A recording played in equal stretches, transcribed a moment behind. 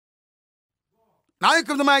Now here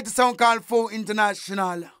comes the mighty sound called Full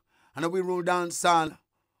International. And we rule down sound.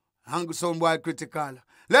 Hungry sound boy critical.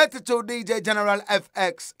 Let it to DJ General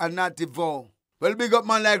FX and Natty Vo. Well, big up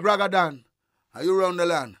man like Ragadan. Are you round the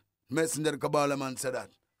land? Messenger Kabbalah man said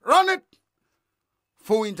that. Run it!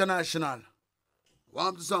 Full International.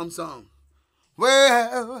 Warm to some song.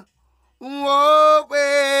 Well, whoa,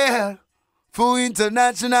 well. Full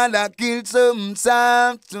International, I killed some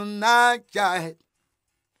sound tonight. Yeah.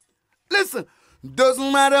 Listen,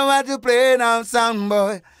 doesn't matter what you play now, sound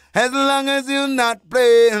boy. As long as you're not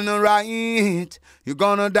playing right, you're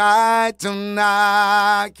gonna die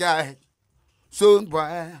tonight. Yeah. So,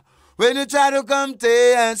 boy, when you try to come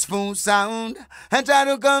take full sound and try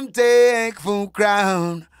to come take full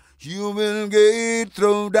crown, you will get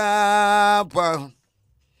thrown down.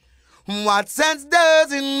 What sense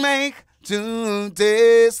does it make to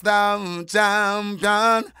taste the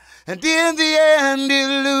champion and in the end you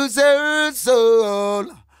lose her soul?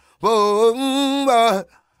 Whoa,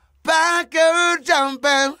 back her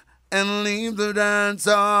jumping and leave the dance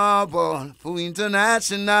ball. For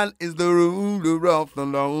International is the ruler of the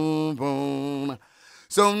low.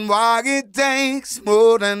 So why it takes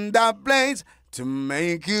more than Dubplate to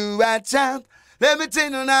make you a champ. Let me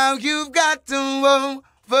tell you now, you've got to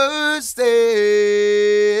overstand.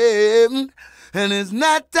 And it's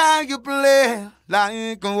not how you play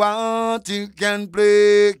like what you can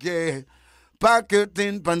play. Yeah. Pack your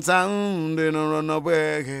tin pan sound and run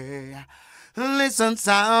away. Listen,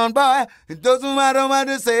 sound boy, it doesn't matter what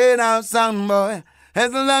you say now, sound boy.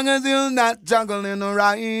 As long as you're not juggling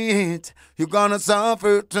right, you're gonna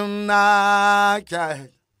suffer tonight. Yeah.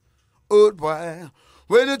 Old boy,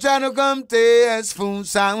 when you try to come take full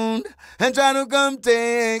sound and try to come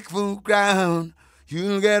take full ground,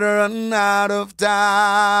 you'll get run out of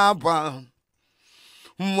time.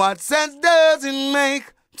 What sense does it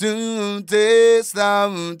make to taste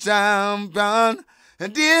the champion?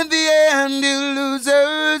 And in the end, you lose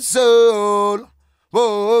your soul.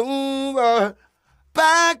 Whoa,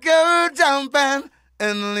 back your jumping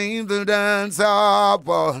and leave the dance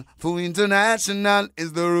ball. For International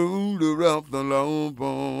is the ruler of the low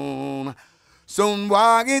bone. So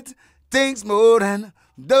why it takes more than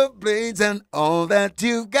Dubplate and all that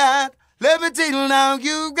you got. Let me tell you now,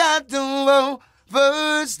 you got to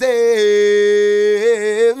overstand.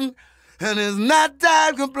 And it's not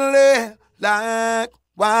time to play like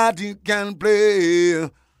what you can play.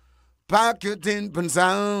 Pack your tin pan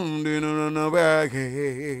sound and run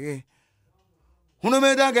away. Wanna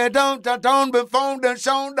make that get down to town before the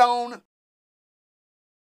showdown.